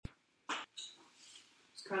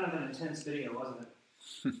kind of an intense video, wasn't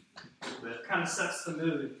it? It kind of sets the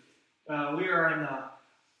mood. We are in the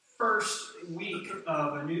first week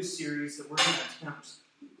of a new series that we're going to attempt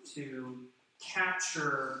to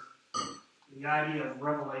capture the idea of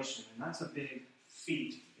Revelation. And that's a big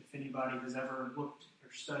feat. If anybody has ever looked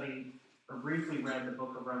or studied or briefly read the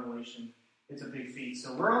book of Revelation, it's a big feat.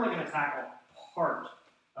 So we're only going to tackle part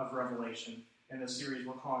of Revelation in the series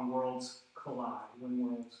we're calling Worlds Collide, When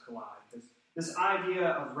Worlds Collide. Because this idea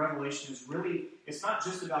of Revelation is really, it's not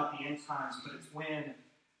just about the end times, but it's when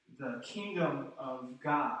the kingdom of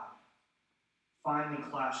God finally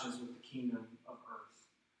clashes with the kingdom of earth.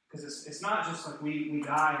 Because it's not just like we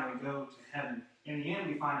die and we go to heaven. In the end,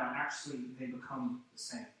 we find out actually they become the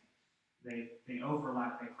same. They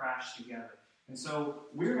overlap, they crash together. And so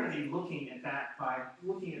we're going to be looking at that by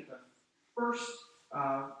looking at the first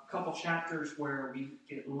couple chapters where we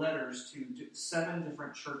get letters to 7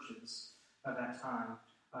 different churches at that time.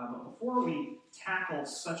 But before we tackle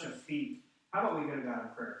such a feat, how about we go to God in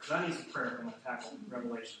prayer? Because I need some prayer if I'm going to tackle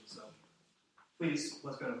Revelation. So please,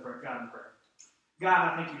 let's go to God in prayer.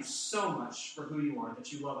 God, I thank you so much for who you are,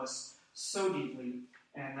 that you love us so deeply,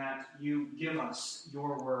 and that you give us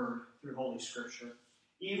your word through Holy Scripture.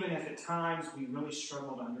 Even if at times we really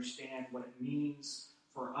struggle to understand what it means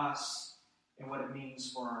for us and what it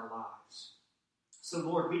means for our lives. So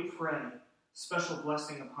Lord, we pray special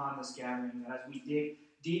blessing upon this gathering, that as we dig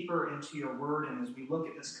deeper into your word and as we look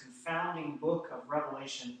at this confounding book of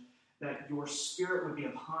Revelation, that your Spirit would be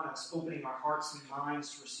upon us, opening our hearts and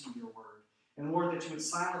minds to receive your word. And Lord, that you would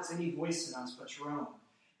silence any voice in us but your own.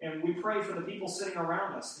 And we pray for the people sitting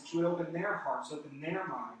around us, that you would open their hearts, open their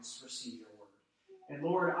minds to receive your word. And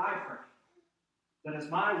Lord, I pray that as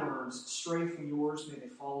my words stray from yours, may they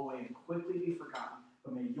fall away and quickly be forgotten,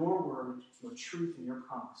 but may your word, your truth, and your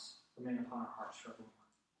promise remain upon our hearts forevermore.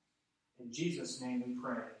 In Jesus' name we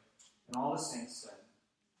pray. And all the saints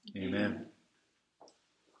said, Amen.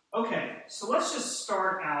 Okay, so let's just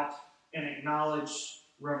start out and acknowledge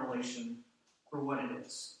Revelation for what it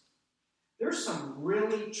is. There's some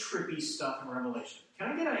really trippy stuff in Revelation.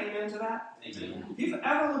 Can I get an amen to that? Amen. If you've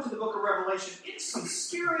ever looked at the book of Revelation, it's some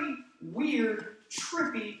scary, weird,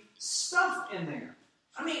 trippy stuff in there.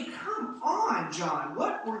 I mean, come on, John.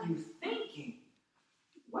 What were you thinking?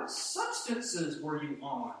 What substances were you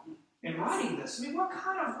on in writing this? I mean, what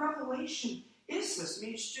kind of revelation is this? I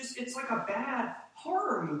mean, it's like a bad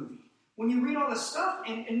horror movie. When you read all this stuff,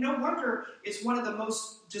 and no wonder it's one of the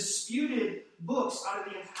most disputed books out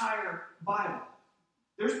of the entire Bible.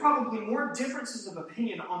 There's probably more differences of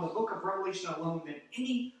opinion on the book of Revelation alone than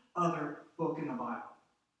any other book in the Bible.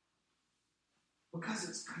 Because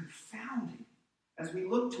it's confounding. As we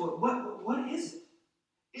look to it, what is it?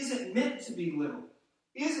 Is it meant to be literal?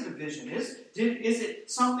 Is it a vision? Is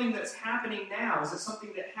it something that's happening now? Is it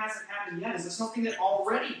something that hasn't happened yet? Is it something that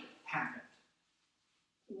already happened?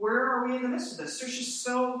 Where are we in the midst of this? There's just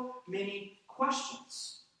so many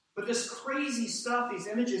questions. But this crazy stuff, these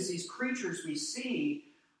images, these creatures we see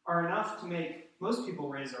are enough to make most people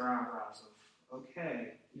raise their eyebrows of,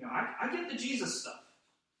 okay, I get the Jesus stuff.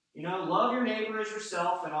 Love your neighbor as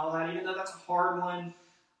yourself and all that, even though that's a hard one.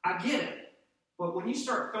 I get it. But when you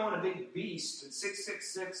start throwing a big beast and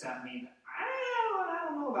 666 at me, I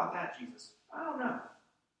don't know about that, Jesus. I don't know.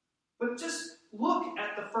 But just look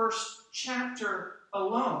at the first chapter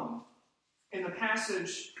alone in the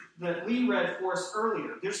passage that Lee read for us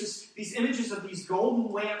earlier. There's these images of these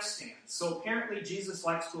golden lampstands. So apparently Jesus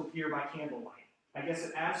likes to appear by candlelight. I guess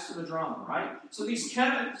it adds to the drama, right? So these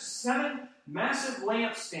 7 massive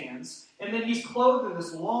lampstands, and then he's clothed in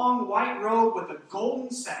this long white robe with a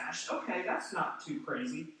golden sash. Okay, that's not too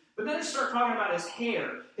crazy. But then they start talking about his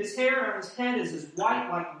hair. His hair on his head is as white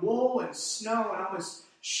like wool and snow and almost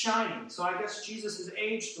shining. So I guess Jesus has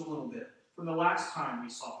aged a little bit from the last time we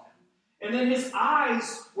saw him. And then his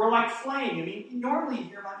eyes were like flame. I mean, normally you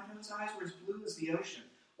hear about his eyes were as blue as the ocean.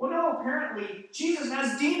 Well, no, apparently Jesus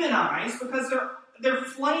has demon eyes because they're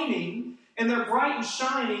flaming and they're bright and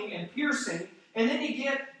shining and piercing. And then you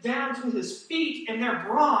get down to his feet and they're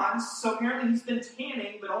bronze. So apparently he's been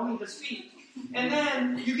tanning, but only his feet. And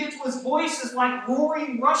then you get to his voice is like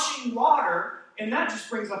roaring, rushing water. And that just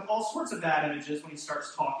brings up all sorts of bad images when he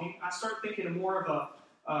starts talking. I start thinking of more of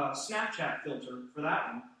a Snapchat filter for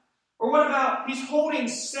that one. Or what about he's holding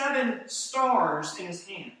 7 stars in his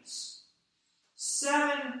hands?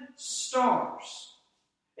 7 stars.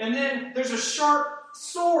 And then there's a sharp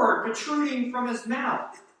sword protruding from his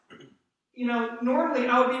mouth. Normally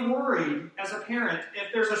I would be worried as a parent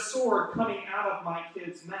if there's a sword coming out of my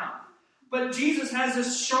kid's mouth. But Jesus has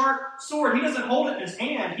this sharp sword. He doesn't hold it in his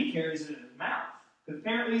hand. He carries it in his mouth. Because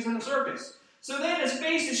apparently he's in a circus. So then his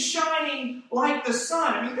face is shining like the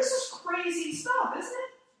sun. I mean, this is crazy stuff, isn't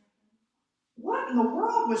it? What in the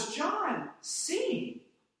world was John seeing?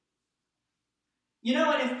 You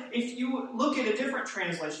know, and if you look at a different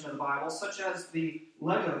translation of the Bible, such as the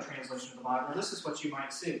Lego translation of the Bible, this is what you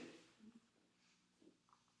might see.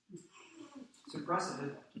 It's impressive,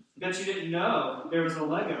 isn't it? I bet you didn't know there was a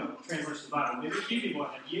Lego translation of the Bible. Maybe a few people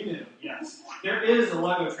had. You knew, yes. There is a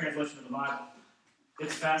Lego translation of the Bible.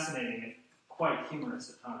 It's fascinating and quite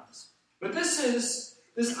humorous at times. But this is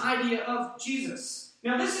this idea of Jesus.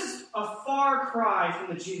 Now, this is a far cry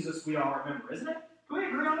from the Jesus we all remember, isn't it? Can we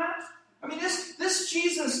agree on that? I mean, this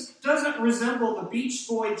Jesus doesn't resemble the Beach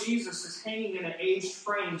Boy Jesus that's hanging in an aged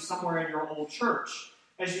frame somewhere in your old church.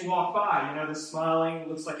 As you walk by, you know, the smiling,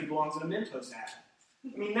 looks like he belongs in a Mentos ad.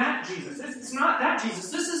 I mean, that Jesus. It's not that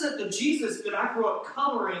Jesus. This isn't the Jesus that I grew up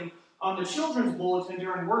coloring on the children's bulletin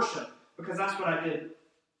during worship, because that's what I did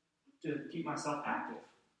to keep myself active.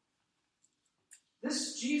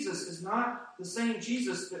 This Jesus is not the same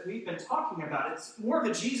Jesus that we've been talking about. It's more of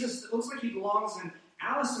a Jesus that looks like he belongs in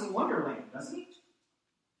Alice in Wonderland, doesn't he?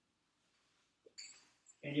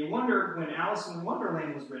 And you wonder, when Alice in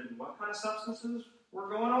Wonderland was written, what kind of substances were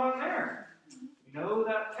going on there? You know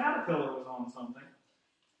that caterpillar was on something.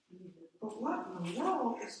 But what in the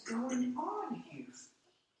world is going on here?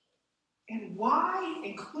 And why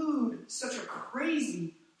include such a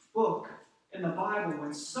crazy book in the Bible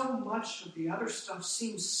when so much of the other stuff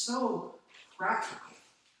seems so practical?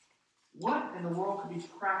 What in the world could be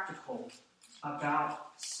practical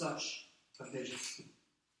about such a vision?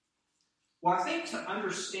 Well, I think to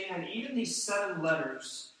understand even these 7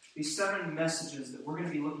 letters, these 7 messages that we're going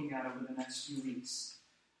to be looking at over the next few weeks,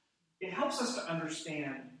 it helps us to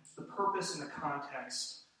understand the purpose and the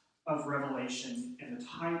context of Revelation and the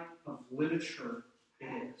type of literature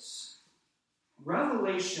it is.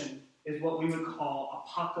 Revelation is what we would call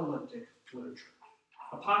apocalyptic literature.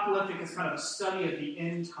 Apocalyptic is kind of a study of the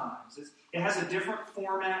end times. It has a different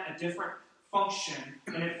format, a different function,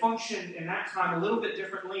 and it functioned in that time a little bit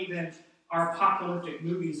differently than our apocalyptic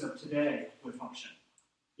movies of today would function.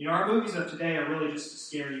 You know, our movies of today are really just to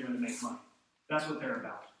scare you and to make money. That's what they're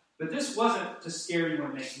about. But this wasn't to scare you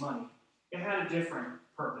and make money. It had a different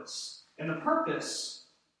purpose. And the purpose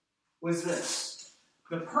was this.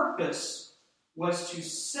 The purpose was to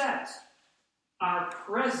set our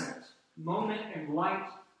present moment in light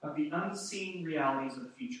of the unseen realities of the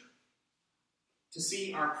future. To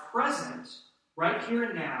see our present, right here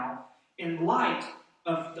and now, in light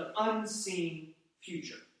of the unseen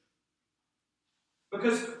future.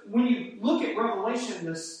 Because when you look at Revelation,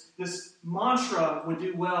 this mantra would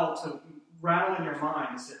do well to rattle in your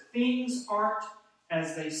mind, is that things aren't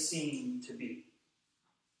as they seem to be.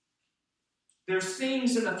 There's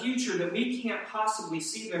things in the future that we can't possibly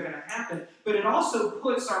see that are going to happen, but it also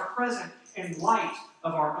puts our present in light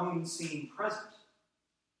of our own seen present.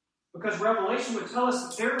 Because Revelation would tell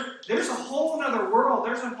us that there's a whole other world,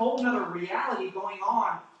 there's a whole other reality going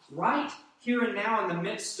on right here and now in the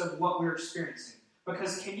midst of what we're experiencing.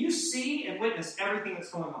 Because can you see and witness everything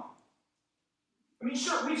that's going on? I mean,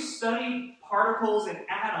 sure, we've studied particles and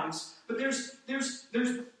atoms, but there's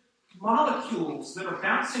molecules that are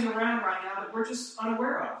bouncing around right now that we're just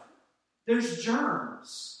unaware of. There's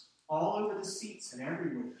germs all over the seats and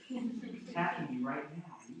everywhere, attacking you right now.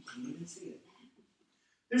 You can't even see it.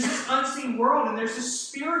 There's this unseen world, and there's this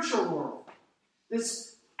spiritual world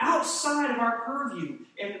that's outside of our purview.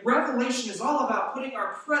 And Revelation is all about putting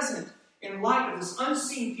our present in light of this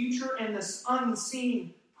unseen future and this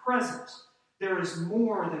unseen present. There is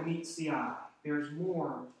more than meets the eye. There is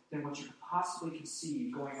more than what you could possibly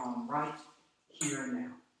conceive going on right here and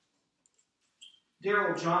now.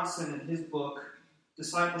 Darrell Johnson, in his book,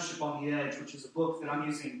 Discipleship on the Edge, which is a book that I'm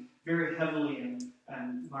using very heavily in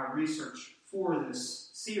my research for this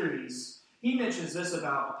series, he mentions this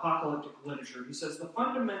about apocalyptic literature. He says, the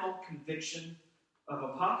fundamental conviction of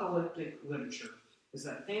apocalyptic literature is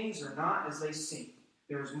that things are not as they seem.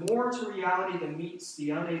 There is more to reality than meets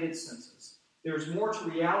the unaided senses. There is more to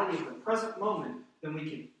reality of the present moment than we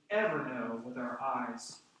can ever know with our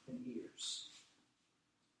eyes and ears.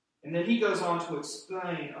 And then he goes on to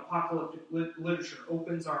explain apocalyptic literature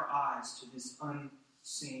opens our eyes to this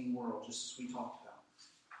unseen world, just as we talked about.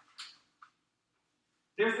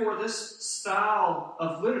 Therefore, this style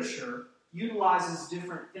of literature utilizes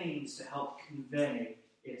different things to help convey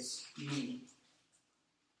its meaning.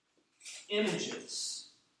 Images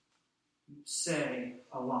say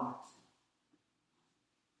a lot.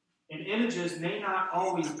 And images may not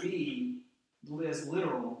always be as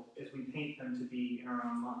literal as we paint them to be in our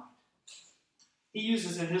own mind. He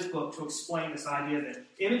uses in his book to explain this idea that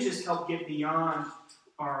images help get beyond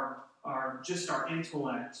our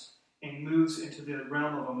intellect and moves into the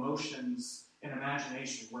realm of emotions and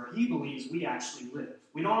imagination, where he believes we actually live.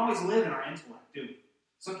 We don't always live in our intellect, do we?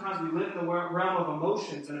 Sometimes we live in the realm of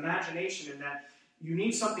emotions and imagination, and that you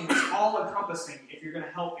need something that's all-encompassing if you're going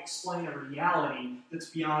to help explain a reality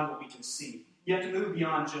that's beyond what we can see. You have to move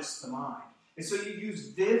beyond just the mind. And so you use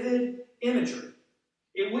vivid imagery.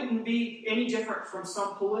 It wouldn't be any different from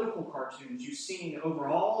some political cartoons you've seen over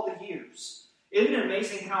all the years. Isn't it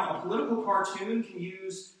amazing how a political cartoon can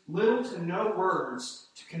use little to no words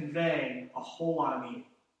to convey a whole lot of meaning?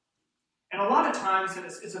 And a lot of times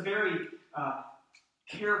it's a very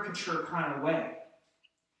caricature kind of way.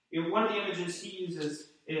 One of the images he uses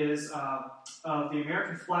is of the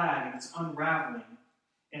American flag, and it's unraveling,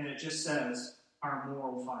 and it just says, "Our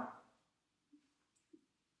moral fiber."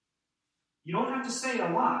 You don't have to say a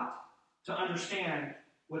lot to understand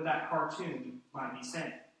what that cartoon might be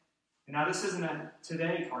saying. And now this isn't a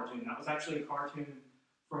today cartoon. That was actually a cartoon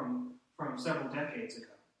from several decades ago.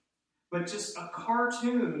 But just a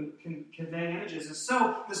cartoon can convey images. And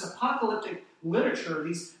so this apocalyptic literature,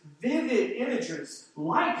 these vivid images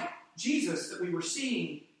like Jesus that we were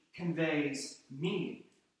seeing, conveys meaning.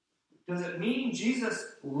 Does it mean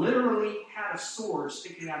Jesus literally had a sword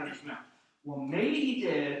sticking out of his mouth? Well, maybe he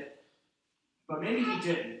did, but maybe he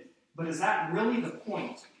didn't. But is that really the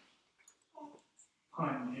point?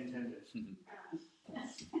 Pun intended.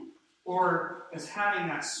 Or does having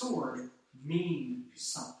that sword mean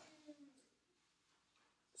something?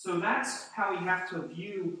 So that's how we have to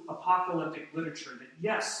view apocalyptic literature. That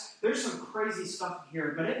yes, there's some crazy stuff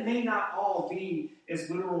here, but it may not all be as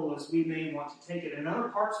literal as we may want to take it. And other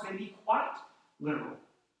parts may be quite literal.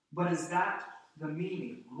 But is that the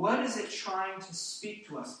meaning? What is it trying to speak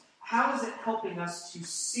to us? How is it helping us to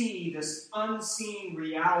see this unseen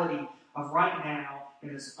reality of right now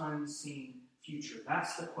and this unseen future?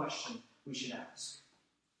 That's the question we should ask.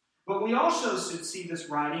 But we also should see this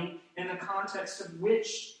writing in the context of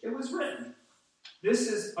which it was written. This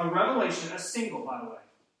is a revelation, a single, by the way.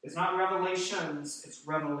 It's not revelations, it's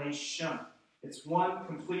revelation. It's one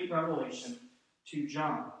complete revelation to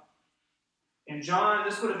John. And John,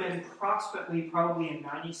 this would have been approximately probably in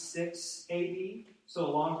 96 AD, so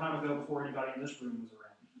a long time ago before anybody in this room was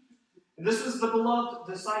around. And this was the beloved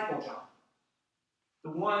disciple John,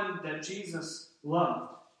 the one that Jesus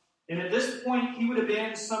loved. And at this point, he would have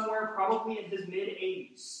been somewhere probably in his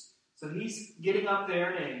mid-80s. So he's getting up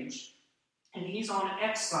there in age, and he's on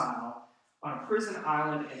exile on a prison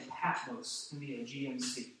island in Patmos in the Aegean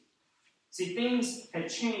Sea. See, things had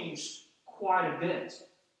changed quite a bit.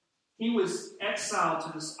 He was exiled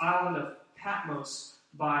to this island of Patmos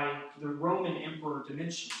by the Roman Emperor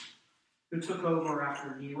Domitian, who took over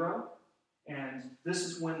after Nero. And this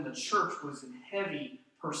is when the church was in heavy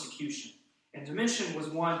persecution. And Domitian was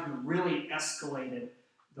one who really escalated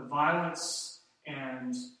the violence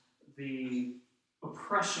and the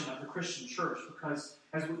oppression of the Christian church, because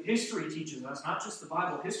as history teaches us, not just the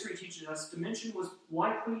Bible, history teaches us, Domitian was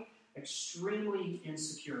likely extremely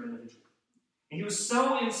insecure individual. And he was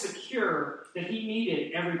so insecure that he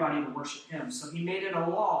needed everybody to worship him. So he made it a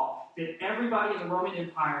law that everybody in the Roman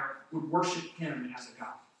Empire would worship him as a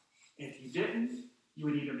god. And if you didn't, you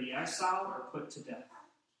would either be exiled or put to death.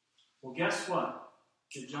 Well, guess what?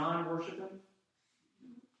 Did John worship him?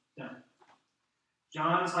 No.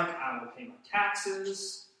 John is like, I will pay my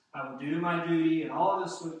taxes, I will do my duty, and all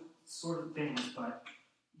this sort of things, but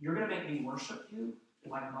you're going to make me worship you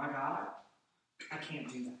like my God? I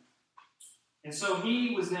can't do that. And so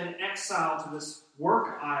he was then exiled to this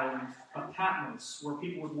work island of Patmos, where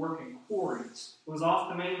people would work in quarries. It was off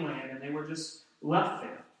the mainland, and they were just left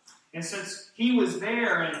there. And since he was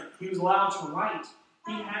there and he was allowed to write,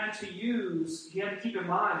 he had to keep in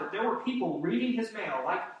mind that there were people reading his mail,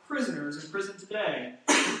 like prisoners in prison today.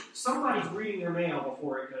 Somebody's reading their mail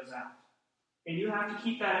before it goes out. And you have to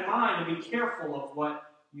keep that in mind and be careful of what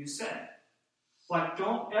you say. Like,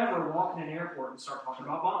 don't ever walk in an airport and start talking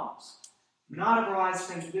about bombs. Not a wise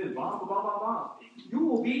thing to do. Bomb, bomb, bomb, bomb. You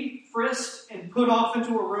will be frisked and put off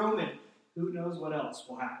into a room, and who knows what else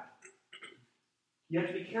will happen. You have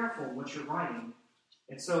to be careful what you're writing.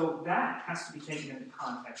 And so that has to be taken into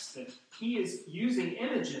context, that he is using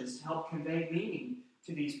images to help convey meaning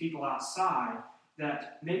to these people outside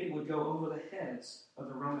that maybe would go over the heads of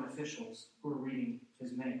the Roman officials who were reading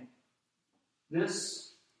his mail.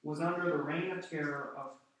 This was under the reign of terror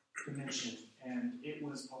of Domitian, and it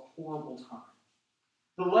was a horrible time.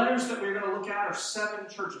 The letters that we're going to look at are 7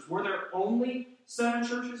 churches. Were there only 7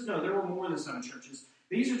 churches? No, there were more than 7 churches.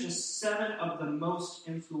 These are just 7 of the most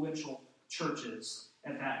influential churches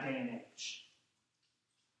at that day and age.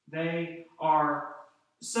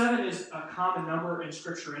 7 is a common number in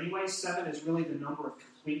Scripture anyway. 7 is really the number of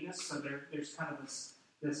completeness. So there's kind of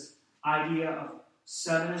this idea of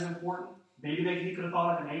 7 is important. Maybe he could have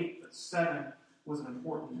thought of an 8, but 7 was an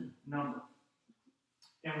important number.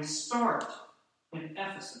 And we start in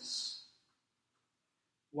Ephesus.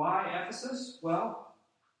 Why Ephesus? Well,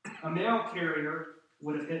 a mail carrier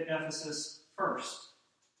would have hit Ephesus first,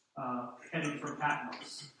 heading from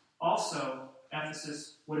Patmos. Also,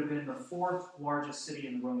 Ephesus would have been the 4th largest city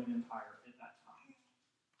in the Roman Empire at that time.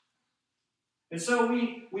 And so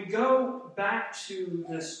we go back to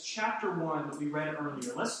this chapter 1 that we read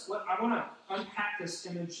earlier. I want to unpack this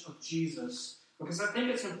image of Jesus because I think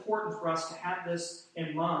it's important for us to have this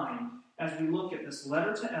in mind as we look at this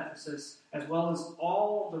letter to Ephesus as well as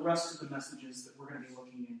all the rest of the messages that we're going to be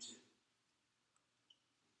looking into.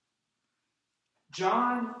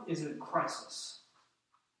 John is in crisis.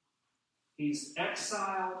 He's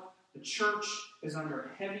exiled. The church is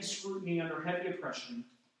under heavy scrutiny, under heavy oppression.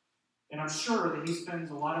 And I'm sure that he spends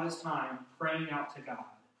a lot of his time praying out to God.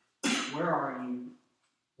 Where are you?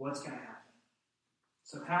 What's going to happen?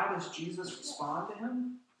 So how does Jesus respond to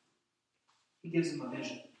him? He gives him a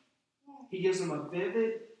vision. He gives him a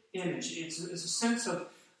vivid image. It's a sense of,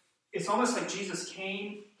 it's almost like Jesus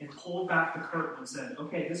came and pulled back the curtain and said,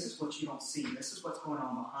 okay, this is what you don't see. This is what's going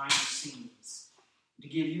on behind the scenes. To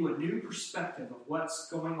give you a new perspective of what's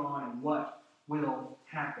going on and what will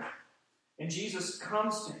happen. And Jesus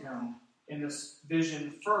comes to him in this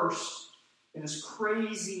vision first, in this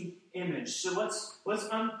crazy image. So let's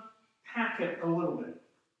unpack it a little bit.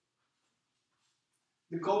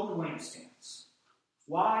 The golden lampstands.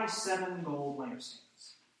 Why 7 gold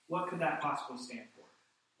lampstands? What could that possibly stand for?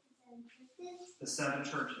 The 7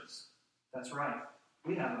 churches. That's right.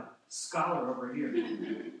 We have a scholar over here.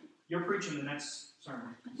 You're preaching the next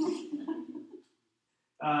sermon.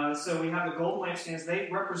 So we have the golden lampstands. They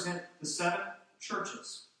represent the 7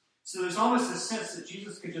 churches. So there's almost this sense that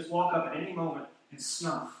Jesus could just walk up at any moment and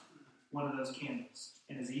snuff one of those candles.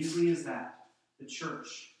 And as easily as that, the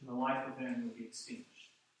church and the life within will be extinguished.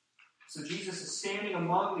 So Jesus is standing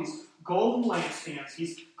among these golden lampstands.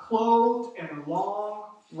 He's clothed in a long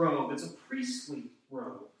robe. It's a priestly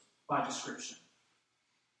robe by description.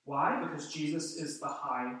 Why? Because Jesus is the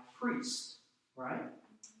high priest, right?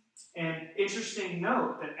 And interesting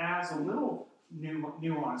note that adds a little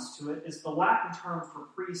nuance to it is the Latin term for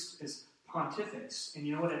priest is pontifex. And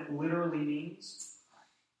you know what it literally means?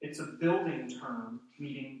 It's a building term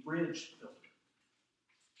meaning bridge builder.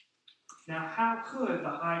 Now, how could the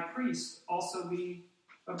high priest also be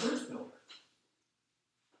a bridge builder?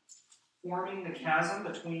 Forming the chasm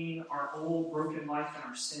between our old broken life and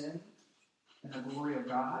our sin and the glory of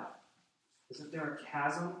God? Isn't there a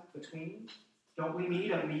chasm between? Don't we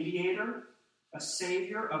need a mediator, a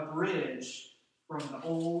savior, a bridge from the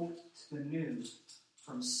old to the new,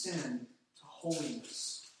 from sin to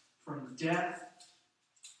holiness, from death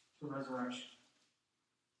to resurrection?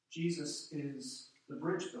 Jesus is the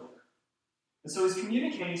bridge builder. And so he's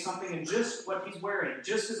communicating something in just what he's wearing,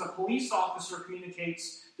 just as a police officer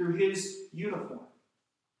communicates through his uniform.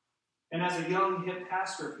 And as a young, hip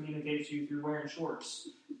pastor communicates to you through wearing shorts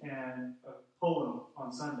and a polo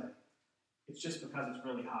on Sunday. It's just because it's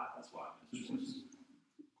really hot, that's why I'm in shorts.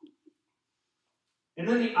 And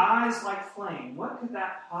then the eyes like flame. What could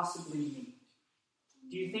that possibly mean?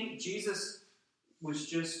 Do you think Jesus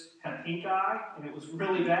had pink eye and it was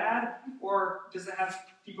really bad? Or does it have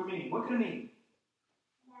deeper meaning? What could it mean?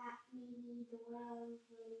 That maybe the world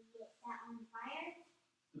will get set on fire.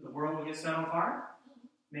 The world will get set on fire?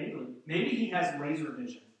 Maybe. Maybe he has laser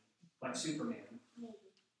vision, like Superman. Maybe.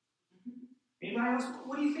 Anybody else?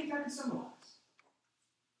 What do you think that could symbolize?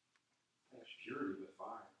 That's purity with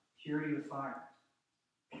fire. Purity with fire.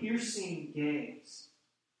 Piercing gaze.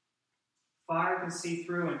 Fire can see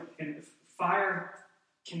through, and fire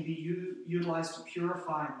can be utilized to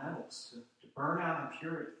purify metals, to burn out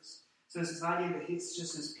impurities. So it's this idea that it's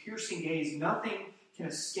just this piercing gaze. Nothing can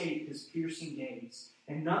escape his piercing gaze,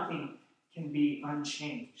 and nothing can be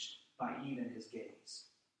unchanged by even his gaze.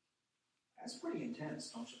 That's pretty intense,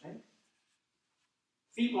 don't you think?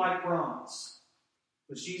 Feet like bronze.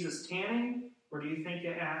 Was Jesus tanning, or do you think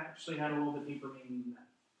it actually had a little bit deeper meaning than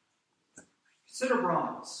that? Consider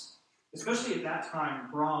bronze. Especially at that time,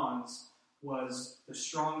 bronze was the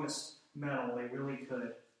strongest metal they really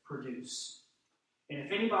could produce. And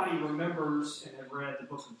if anybody remembers and have read the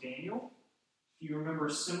book of Daniel, do you remember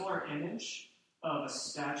a similar image of a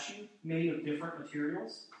statue made of different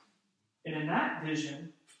materials? And in that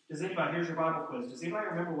vision, here's your Bible quiz, does anybody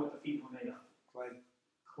remember what the feet were made of? Clay.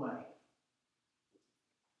 Clay.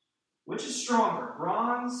 Which is stronger,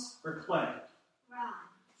 bronze or clay?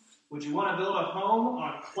 Bronze. Would you want to build a home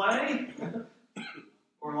on clay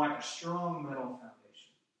or like a strong metal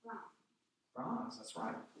foundation? Bronze, that's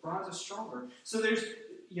right. Bronze is stronger. So there's,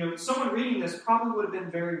 someone reading this probably would have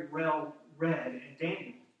been very well read in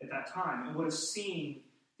Daniel at that time and would have seen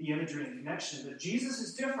the imagery and connection that Jesus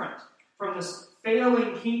is different from this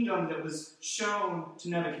failing kingdom that was shown to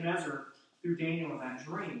Nebuchadnezzar through Daniel in that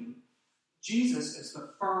dream. Jesus is the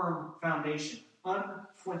firm foundation,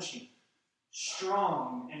 unflinching,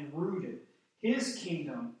 strong, and rooted. His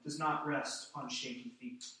kingdom does not rest on shaky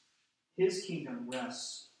feet. His kingdom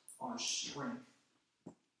rests on strength.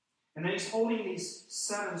 And then he's holding these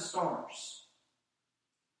 7 stars.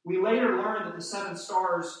 We later learn that the 7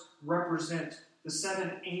 stars represent the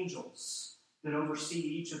 7 angels that oversee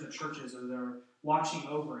each of the churches, or they're watching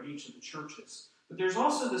over each of the churches. But there's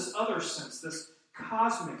also this other sense, this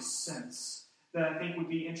cosmic sense, that I think would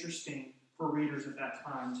be interesting for readers at that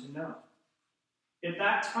time to know. At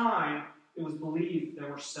that time, it was believed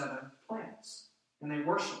there were 7 planets, and they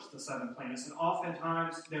worshipped the 7 planets, and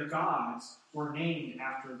oftentimes their gods were named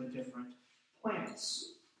after the different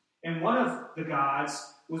planets. And one of the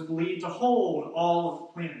gods was believed to hold all of the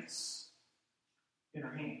planets in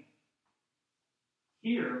her hand.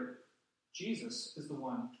 Here, Jesus is the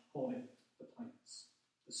one holding the planets,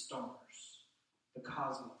 the stars, the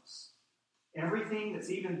cosmos. Everything that's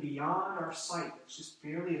even beyond our sight, that's just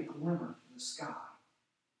barely a glimmer in the sky,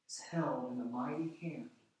 is held in the mighty hand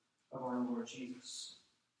of our Lord Jesus.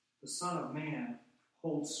 The Son of Man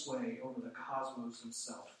holds sway over the cosmos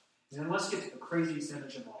himself. And then let's get to the craziest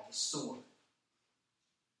image of all, the sword.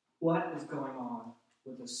 What is going on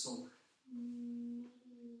with this sword?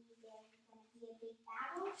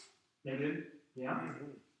 Maybe, yeah.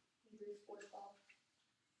 Hebrews 4:12.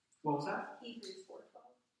 What was that? Hebrews 4:12.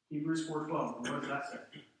 Hebrews 4:12. And what does that say?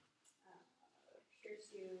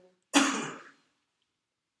 Here's you.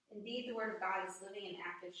 Indeed, the word of God is living and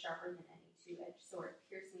active, sharper than any two-edged sword,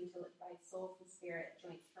 piercing to it by soul and spirit,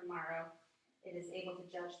 joints from marrow. It is able to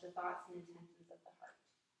judge the thoughts and intentions of the heart.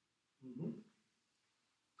 Mm-hmm.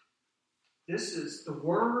 This is the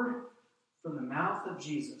word from the mouth of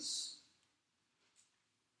Jesus.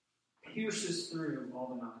 Pierces through all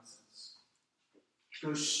the nonsense.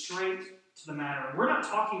 Goes straight to the matter. And we're not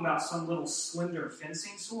talking about some little slender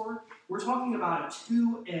fencing sword. We're talking about a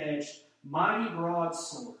 2-edged, mighty broad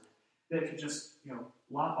sword that could just,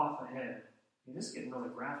 lop off a head. I mean, this is getting really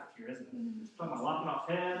graphic here, isn't it? It's talking about lopping off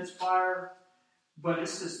heads, fire. But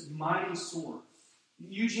it's this mighty sword.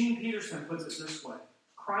 Eugene Peterson puts it this way.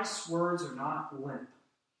 Christ's words are not limp.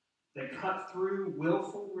 They cut through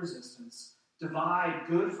willful resistance, divide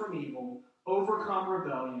good from evil, overcome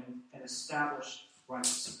rebellion, and establish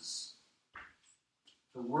righteousness.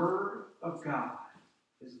 The Word of God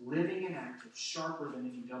is living and active, sharper than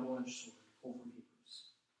any double-edged sword, pulled from Hebrews.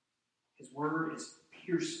 His Word is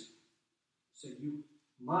piercing, so you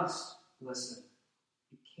must listen.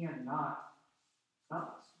 You cannot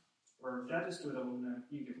not listen. Or did I just do it over there?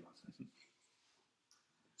 You get what I'm saying.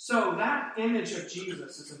 So that image of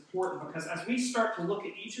Jesus is important because as we start to look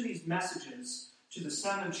at each of these messages to the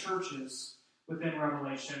 7 churches within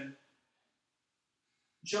Revelation,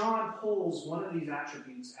 John pulls one of these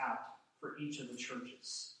attributes out for each of the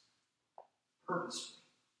churches purposefully.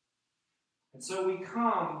 And so we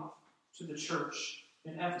come to the church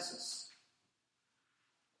in Ephesus.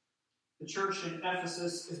 The church in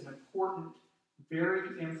Ephesus is an important,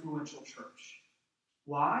 very influential church.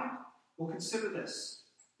 Why? Well, consider this.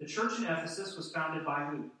 The church in Ephesus was founded by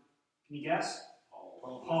who? Can you guess?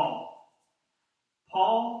 Paul.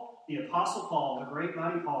 Paul, the Apostle Paul, the great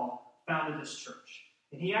mighty Paul, founded this church.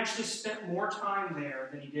 And he actually spent more time there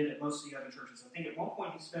than he did at most of the other churches. I think at one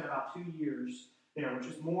point he spent about 2 years there, which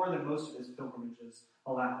is more than most of his pilgrimages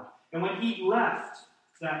allowed. And when he left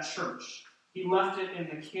that church, he left it in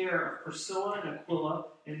the care of Priscilla and Aquila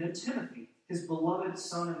and then Timothy, his beloved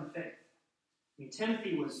son in the faith. I mean,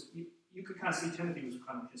 Timothy was... You could kind of see Timothy was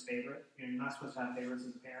kind of his favorite. You're not supposed to have favorites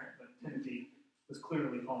as a parent, but Timothy was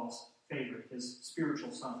clearly Paul's favorite, his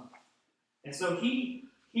spiritual son. And so he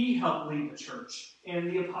helped lead the church.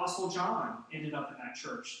 And the Apostle John ended up in that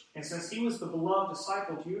church. And since he was the beloved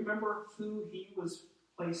disciple, do you remember who he was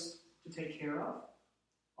placed to take care of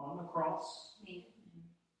on the cross?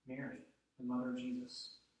 Mary, the mother of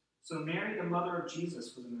Jesus. So Mary, the mother of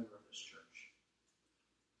Jesus, was a member of this church.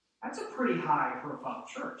 That's a pretty high-profile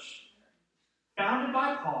church. Founded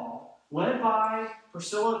by Paul, led by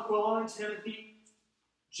Priscilla, Aquila, and Timothy,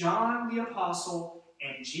 John the Apostle,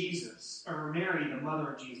 and Jesus, or Mary, the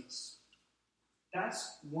mother of Jesus.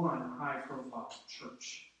 That's one high-profile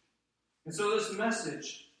church. And so this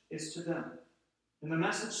message is to them. And the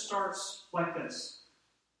message starts like this.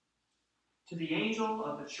 To the angel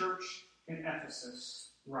of the church in Ephesus,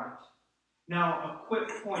 write. Now, a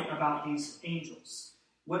quick point about these angels.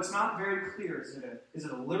 What's not very clear, is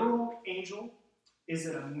it a literal angel? Is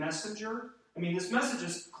it a messenger? I mean, this message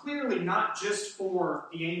is clearly not just for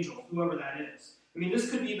the angel, whoever that is. I mean,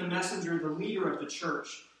 this could be the messenger, the leader of the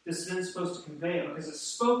church. This is then supposed to convey it because it's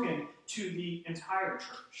spoken to the entire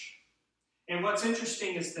church. And what's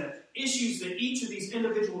interesting is the issues that each of these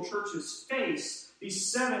individual churches face,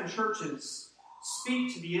 these 7 churches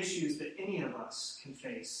speak to the issues that any of us can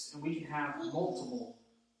face, and we can have multiple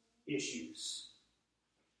issues.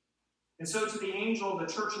 And so to the angel of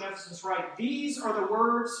the church in Ephesus write, these are the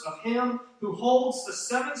words of him who holds the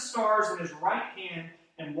 7 stars in his right hand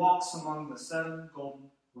and walks among the 7 golden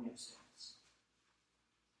lampstands.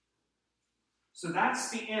 So that's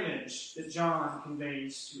the image that John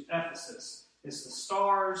conveys to Ephesus, is the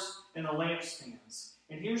stars and the lampstands.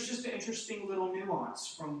 And here's just an interesting little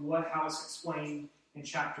nuance from how it's explained in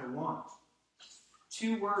chapter 1.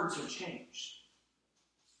 2 words are changed.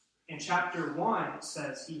 In chapter 1, it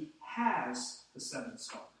says he has the 7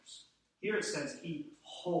 stars. Here it says he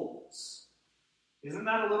holds. Isn't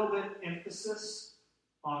that a little bit emphasis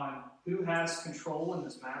on who has control in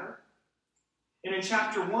this matter? And in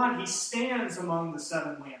chapter 1, he stands among the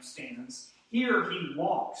 7 lampstands. Here he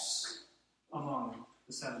walks among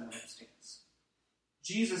the 7 lampstands.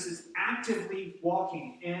 Jesus is actively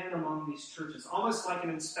walking in among these churches, almost like an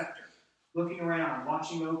inspector, looking around,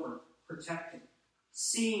 watching over, protecting,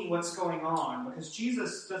 seeing what's going on, because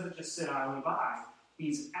Jesus doesn't just sit idly by.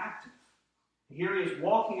 He's active. And here he is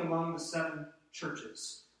walking among the 7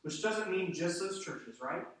 churches, which doesn't mean just those churches,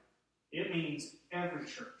 right? It means every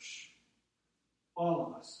church. All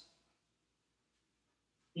of us.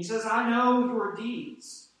 He says, I know your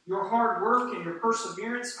deeds, your hard work and your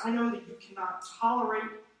perseverance. I know that you cannot tolerate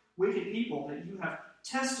wicked people, that you have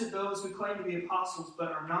tested those who claim to be apostles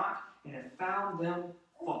but are not, and have found them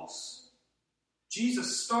false.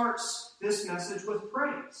 Jesus starts this message with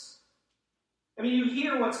praise. I mean, you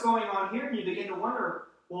hear what's going on here and you begin to wonder,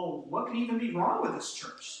 well, what could even be wrong with this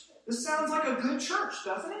church? This sounds like a good church,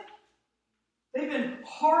 doesn't it? They've been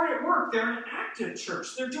hard at work. They're an active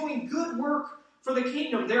church. They're doing good work for the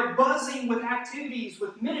kingdom. They're buzzing with activities,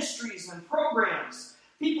 with ministries and programs.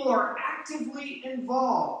 People are actively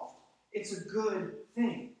involved. It's a good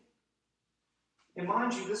thing. And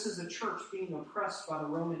mind you, this is a church being oppressed by the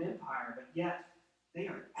Roman Empire, but yet they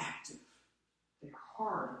are active. They're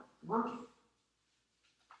hard working.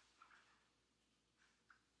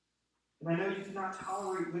 And I know you cannot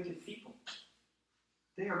tolerate wicked people.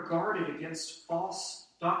 They are guarded against false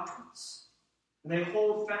doctrines. And they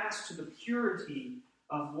hold fast to the purity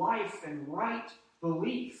of life and right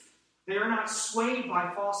belief. They are not swayed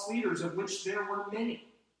by false leaders, of which there were many.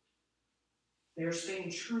 They are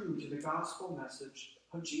staying true to the gospel message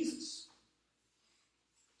of Jesus.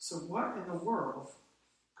 So what in the world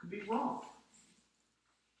could be wrong?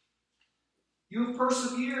 You have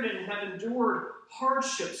persevered and have endured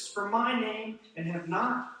hardships for my name and have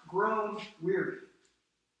not grown weary.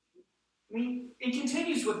 I mean, it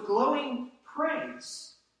continues with glowing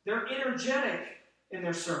praise. They're energetic in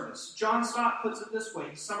their service. John Stott puts it this way.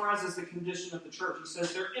 He summarizes the condition of the church. He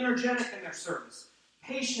says they're energetic in their service,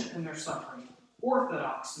 patient in their suffering,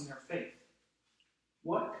 orthodox in their faith.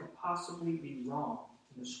 What could possibly be wrong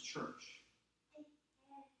in this church?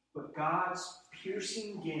 But God's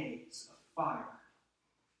piercing gaze of fire,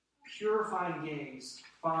 purifying gaze,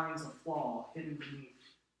 finds a flaw hidden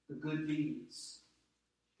beneath the good deeds,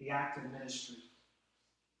 the active ministry,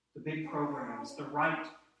 the big programs, the right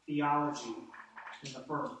theology, and the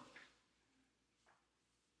fervor.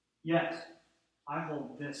 Yet, I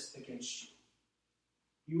hold this against you.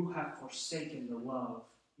 You have forsaken the love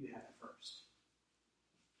you had at first.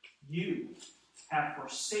 You have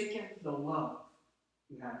forsaken the love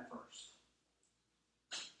you had at first.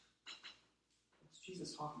 What's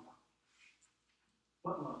Jesus talking about?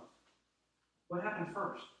 What love? What happened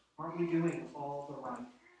first? Aren't we doing all the right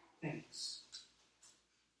things?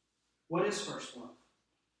 What is first love?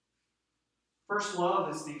 First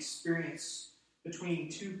love is the experience between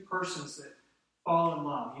 2 persons that fall in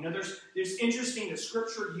love. You know, there's interesting that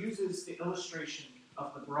Scripture uses the illustration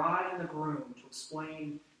of the bride and the groom to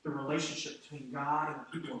explain the relationship between God and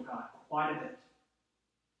the people of God quite a bit.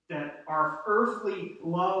 That our earthly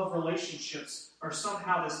love relationships are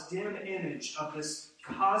somehow this dim image of this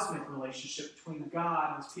cosmic relationship between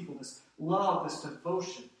God and His people, this love, this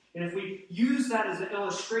devotion. And if we use that as an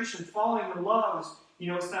illustration, falling in love is,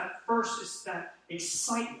 it's that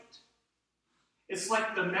excitement. It's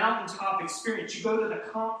like the mountaintop experience. You go to the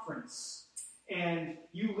conference and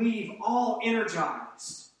you leave all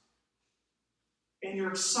energized. And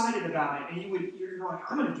you're excited about it. And you're like,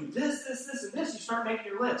 I'm going to do this, this, this, and this. You start making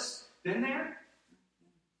your list. Been there?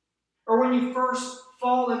 Or when you first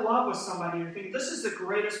fall in love with somebody and you're thinking, this is the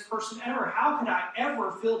greatest person ever. How could I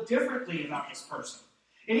ever feel differently about this person?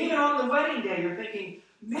 And even on the wedding day, you're thinking,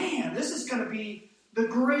 man, this is going to be the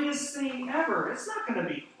greatest thing ever. It's not going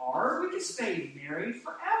to be hard. We can stay married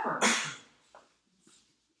forever.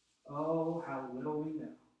 Oh, how little we know.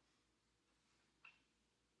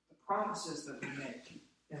 The promises that we make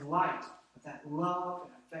in light of that love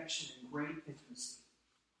and affection and great intimacy.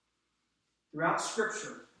 Throughout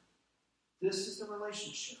Scripture, this is the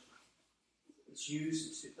relationship that's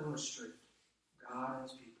used to illustrate God and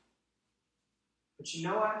His people. But you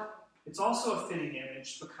know what? It's also a fitting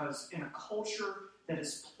image because in a culture that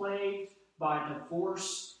is plagued by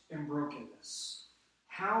divorce and brokenness,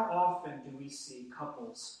 how often do we see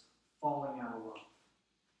couples falling out of love?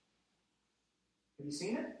 Have you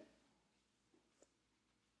seen it?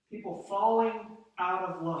 People falling out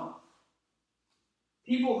of love.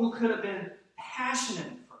 People who could have been passionate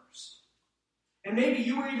at first. And maybe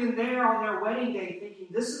you were even there on their wedding day thinking,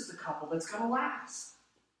 this is the couple that's going to last.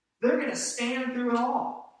 They're going to stand through it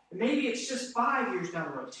all. And maybe it's just 5 years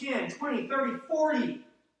down the road, 10, 20, 30, 40,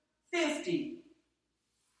 50.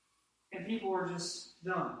 And people are just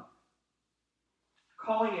done.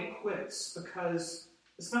 Calling it quits because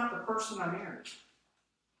it's not the person I married.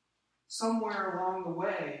 Somewhere along the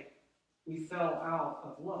way, we fell out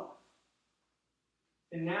of love.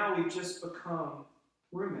 And now we've just become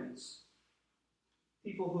roommates.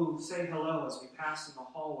 People who say hello as we pass in the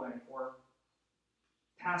hallway or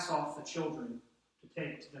pass off the children to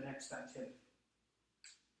take to the next activity.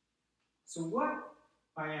 So what,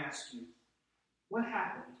 I ask you, what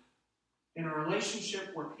happened in a relationship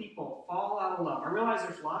where people fall out of love? I realize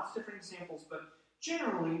there's lots of different examples, but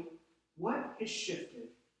generally, what has shifted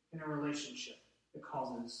in a relationship that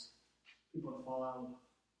causes people to fall out of love?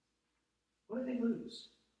 What did they lose?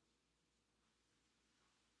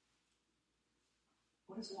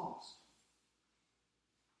 What is lost?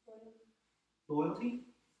 Loyalty?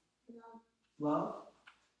 Love?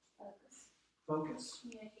 Focus.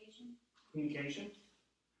 Communication.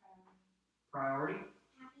 Priority.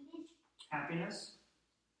 Happiness.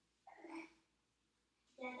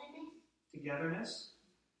 Togetherness.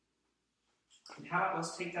 And how about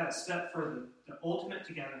let's take that a step further. The ultimate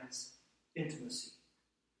togetherness, intimacy.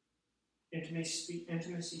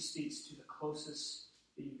 Intimacy speaks to the closest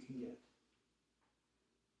that you can get.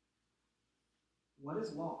 What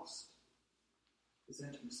is lost is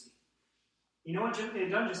intimacy. You know what? It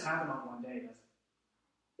doesn't just happen on one day, does it?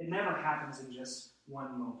 It never happens in just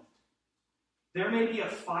one moment. There may be a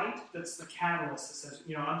fight that's the catalyst that says,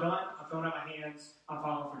 I'm done, I'm throwing up my hands, I'm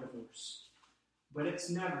filing for divorce. But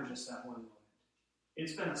it's never just that one moment.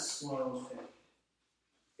 It's been a slow fade.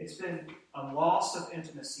 It's been a loss of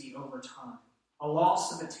intimacy over time, a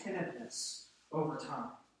loss of attentiveness over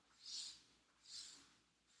time.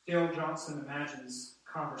 Dale Johnson imagines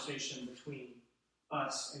conversation between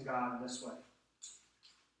us and God in this way.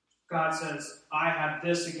 God says, I have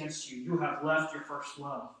this against you. You have left your first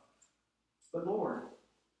love. But Lord,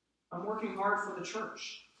 I'm working hard for the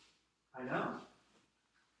church. I know.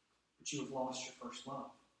 But you have lost your first love.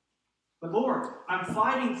 But Lord, I'm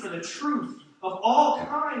fighting for the truth of all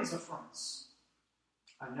kinds of fronts.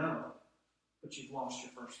 I know. But you've lost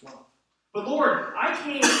your first love. But Lord, I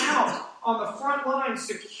came out on the front line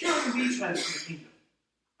securing beachheads for the kingdom.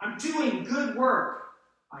 I'm doing good work.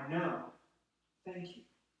 I know. Thank you.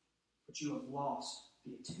 But you have lost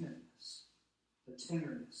the attentiveness, the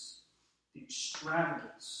tenderness, the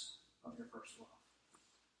extravagance of your first love.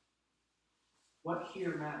 What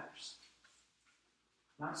here matters?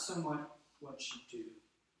 Not so much what you do,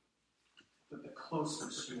 but the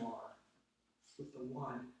closeness you are with the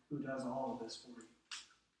one who does all of this for you.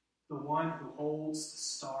 The one who holds the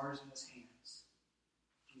stars in his hands.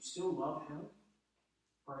 Do you still love him?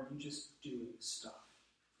 Or are you just doing stuff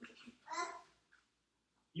for the kingdom?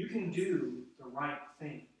 You can do the right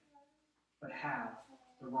thing, but have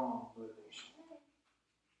the wrong motivation.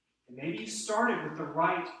 And maybe you started with the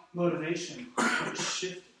right motivation, but it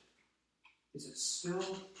shifted. Is it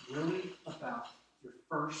still really about your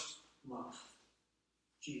first love,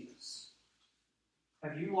 Jesus?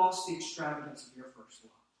 Have you lost the extravagance of your first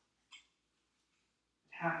love?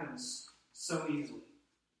 It happens so easily.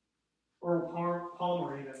 Earl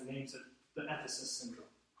Palmer even names it the Ephesus syndrome.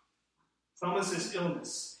 It's almost this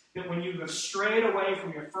illness that when you have strayed away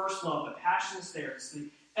from your first love, the passion is there. It's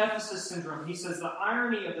Ephesus syndrome. He says the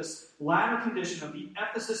irony of this latter condition of the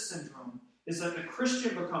Ephesus syndrome is that the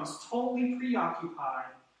Christian becomes totally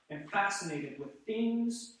preoccupied and fascinated with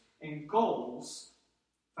things and goals.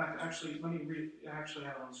 In fact, actually, let me read it. I actually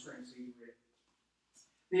have it on the screen so you can read it.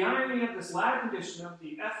 The irony of this latter condition of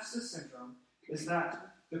the Ephesus syndrome is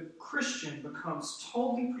that the Christian becomes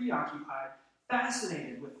totally preoccupied,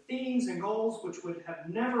 fascinated with things and goals which would have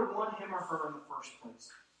never won him or her in the first place,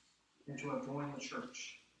 and to have joined the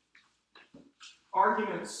church.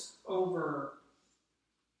 Arguments over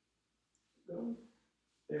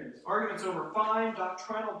fine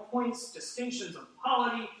doctrinal points, distinctions of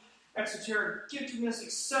polity, exoteric giftedness,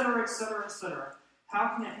 etc., etc., etc.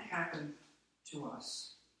 How can it happen to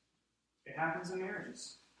us? It happens in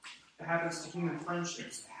marriages. It happens to human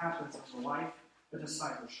friendships. It happens in the life of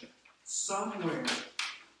discipleship. Somewhere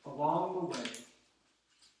along the way,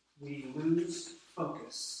 we lose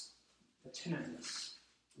focus, attentiveness,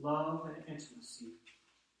 love, and intimacy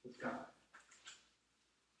with God.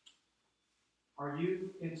 Are you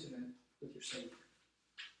intimate with your Savior?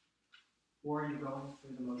 Or are you going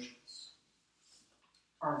through the motions?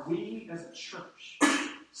 Are we as a church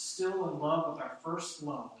still in love with our first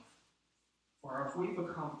love? Or have we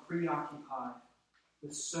become preoccupied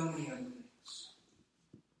with so many other things?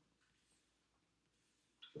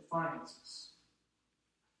 With finances,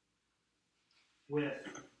 with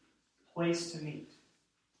place to meet,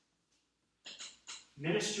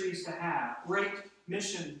 ministries to have, great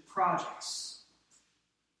mission projects,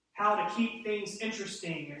 how to keep things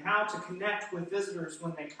interesting, and how to connect with visitors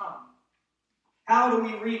when they come. How do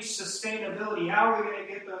we reach sustainability? How are we going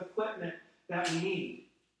to get the equipment that we need?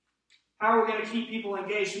 How are we going to keep people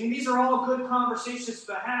engaged? I mean, these are all good conversations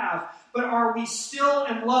to have, but are we still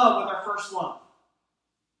in love with our first love?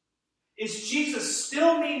 Is Jesus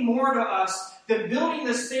still mean more to us than building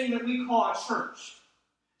this thing that we call a church?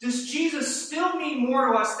 Does Jesus still mean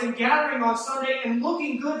more to us than gathering on Sunday and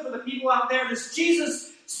looking good for the people out there? Does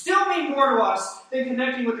Jesus still mean more to us than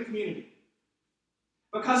connecting with the community?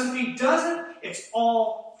 Because if he doesn't, it's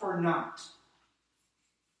all for naught.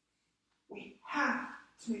 We have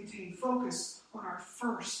to maintain focus on our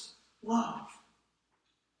first love.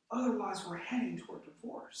 Otherwise, we're heading toward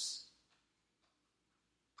divorce.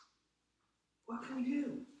 What can we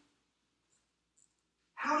do?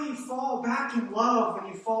 How do you fall back in love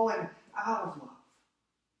when you've fallen out of love?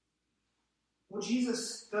 Well,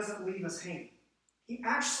 Jesus doesn't leave us hanging. He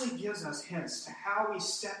actually gives us hints to how we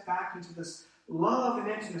step back into this love and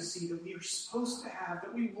intimacy that we are supposed to have,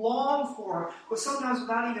 that we long for, but sometimes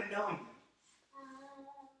without even knowing it.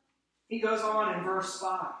 He goes on in verse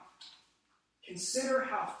 5. Consider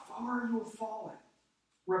how far you have fallen.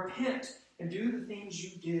 Repent and do the things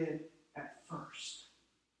you did at first.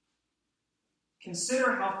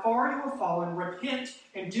 Consider how far you have fallen. Repent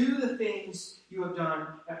and do the things you have done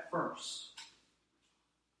at first.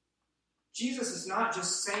 Jesus is not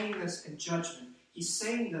just saying this in judgment. He's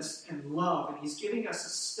saying this in love, and he's giving us a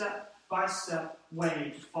step-by-step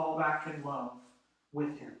way to fall back in love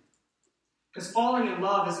with him. Because falling in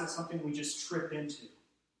love isn't something we just trip into.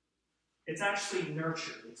 It's actually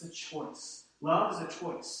nurtured. It's a choice. Love is a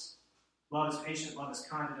choice. Love is patient. Love is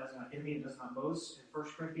kind. It does not envy. It does not boast. In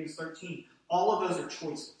 1 Corinthians 13, all of those are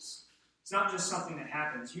choices. It's not just something that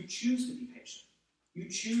happens. You choose to be patient. You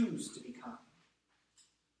choose to be kind.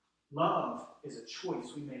 Love is a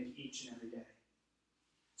choice we make each and every day.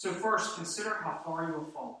 So first, consider how far you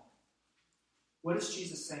have fallen. What is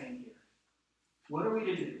Jesus saying here? What are we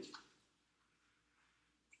to do?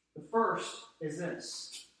 The first is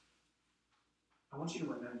this. I want you to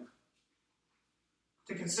remember.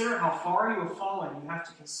 To consider how far you have fallen, you have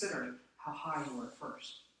to consider how high you were at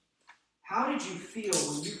first. How did you feel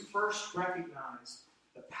when you first recognized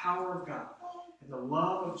the power of God and the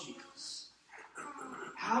love of Jesus?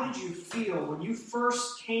 How did you feel when you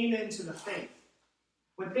first came into the faith?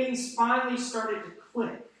 When things finally started to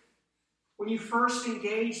click? When you first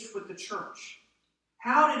engaged with the church?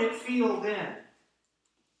 How did it feel then?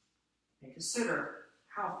 And consider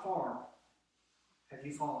how far have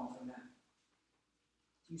you fallen from that?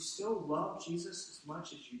 Do you still love Jesus as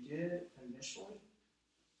much as you did initially?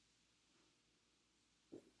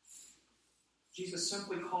 Jesus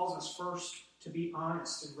simply calls us first to be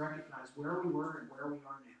honest and recognize where we were and where we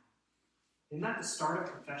are now. Isn't that the start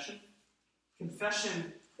of confession?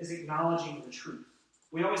 Confession is acknowledging the truth.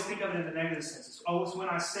 We always think of it in the negative sense. Oh, it's when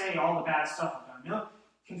I say all the bad stuff I've done. No,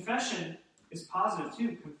 confession is positive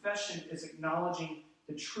too. Confession is acknowledging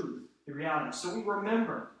the truth, the reality. So we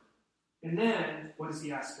remember. And then, what does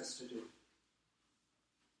he ask us to do?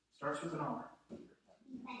 Starts with an R.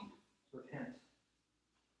 Repent.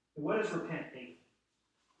 And what does repent mean?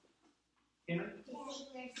 Henry? To say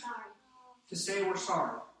we're sorry. To say we're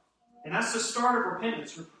sorry. And that's the start of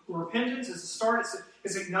repentance. Repentance is the start.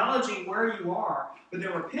 It's acknowledging where you are. But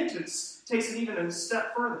then repentance takes it even a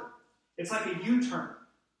step further. It's like a U-turn.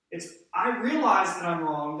 It's, I realize that I'm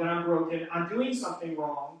wrong, that I'm broken, I'm doing something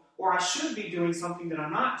wrong, or I should be doing something that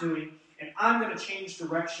I'm not doing, and I'm going to change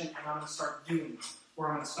direction and I'm going to start doing it, or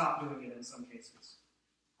I'm going to stop doing it in some cases.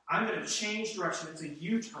 I'm going to change direction. It's a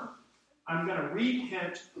U-turn. I'm going to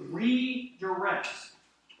repent, redirect,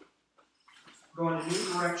 go in a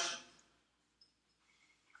new direction.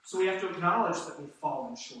 So we have to acknowledge that we've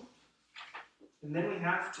fallen short. And then we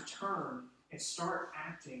have to turn and start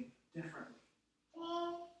acting differently.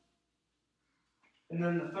 And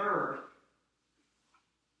then the third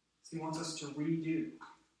is he wants us to redo.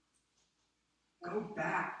 Go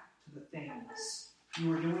back to the things you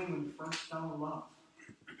were doing when you first fell in love.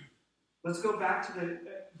 Let's go back to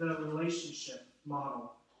the relationship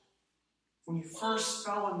model. When you first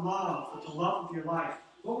fell in love with the love of your life,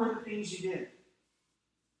 what were the things you did?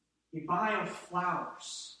 You'd buy them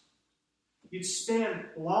flowers. You'd spend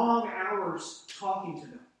long hours talking to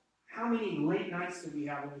them. How many late nights did we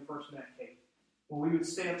have when we first met Kate? Well, we would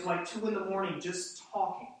stay up to like 2 in the morning just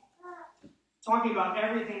talking. Talking about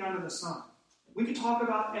everything under the sun. We could talk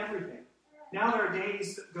about everything. Now there are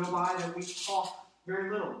days that go by that we talk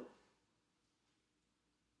very little.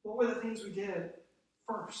 What were the things we did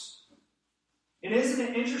first? And isn't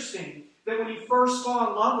it interesting that when you first fall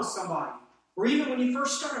in love with somebody, or even when you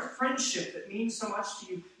first start a friendship that means so much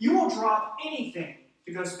to you, you will drop anything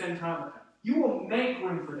to go spend time with them. You will make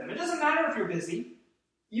room for them. It doesn't matter if you're busy.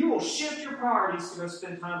 You will shift your priorities to go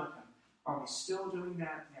spend time with them. Are we still doing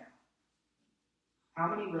that now? How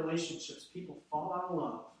many relationships people fall out of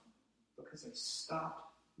love because they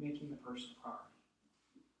stopped making the person a priority?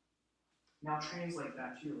 Now translate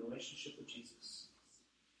that to your relationship with Jesus.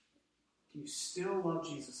 Do you still love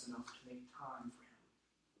Jesus enough to make time for him?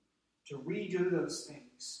 To redo those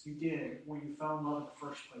things you did when you fell in love in the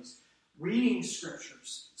first place? Reading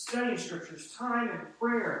scriptures, studying scriptures, time in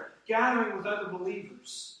prayer, gathering with other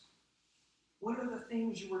believers. What are the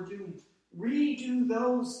things you were doing? Redo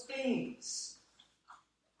those things.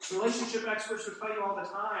 Relationship experts will tell you all the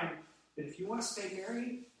time that if you want to stay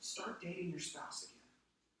married, start dating your spouse again.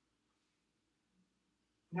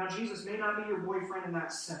 Now, Jesus may not be your boyfriend in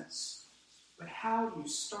that sense, but how do you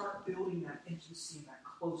start building that intimacy and that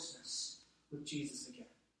closeness with Jesus again?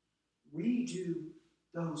 Redo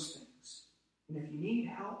those things. And if you need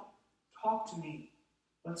help, talk to me.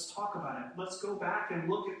 Let's talk about it. Let's go back and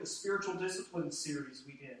look at the spiritual discipline series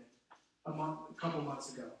we did a couple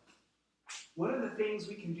months ago. What are the things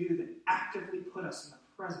we can do that actively put us in the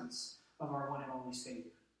presence of our one and only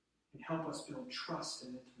Savior and help us build trust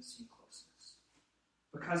and intimacy and closeness?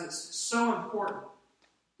 Because it's so important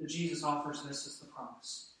that Jesus offers this as the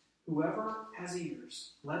promise. Whoever has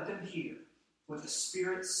ears, let them hear what the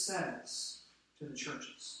Spirit says to the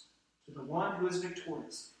churches. To the one who is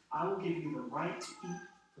victorious, I will give you the right to eat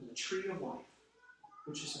from the tree of life,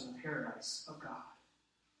 which is in the paradise of God.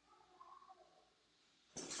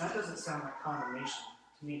 That doesn't sound like condemnation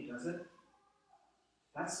to me, does it?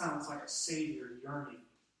 That sounds like a Savior yearning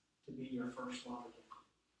to be your first love again,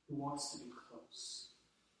 who wants to be close.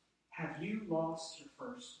 Have you lost your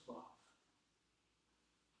first love?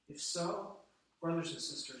 If so, brothers and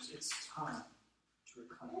sisters, it's time to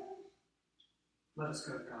reclaim it. Let us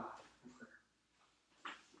go to God in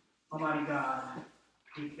prayer. Almighty God,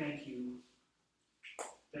 we thank you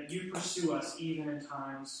that you pursue us even in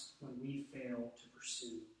times when we fail to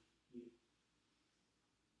pursue you.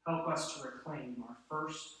 Help us to reclaim our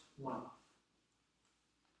first love,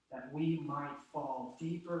 that we might fall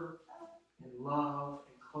deeper in love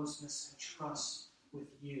and closeness and trust with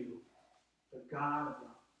you, the God of the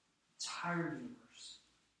entire universe.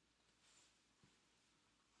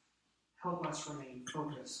 Help us remain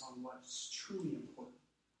focused on what's truly important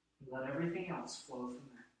and let everything else flow from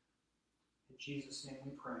there. In Jesus' name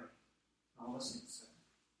we pray. All the saints say.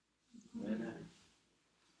 Amen.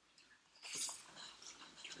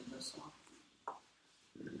 Turn this off.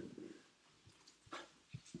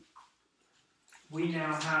 We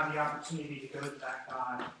now have the opportunity to go to that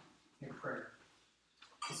God in prayer.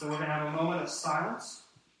 And so we're going to have a moment of silence,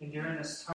 and during this time,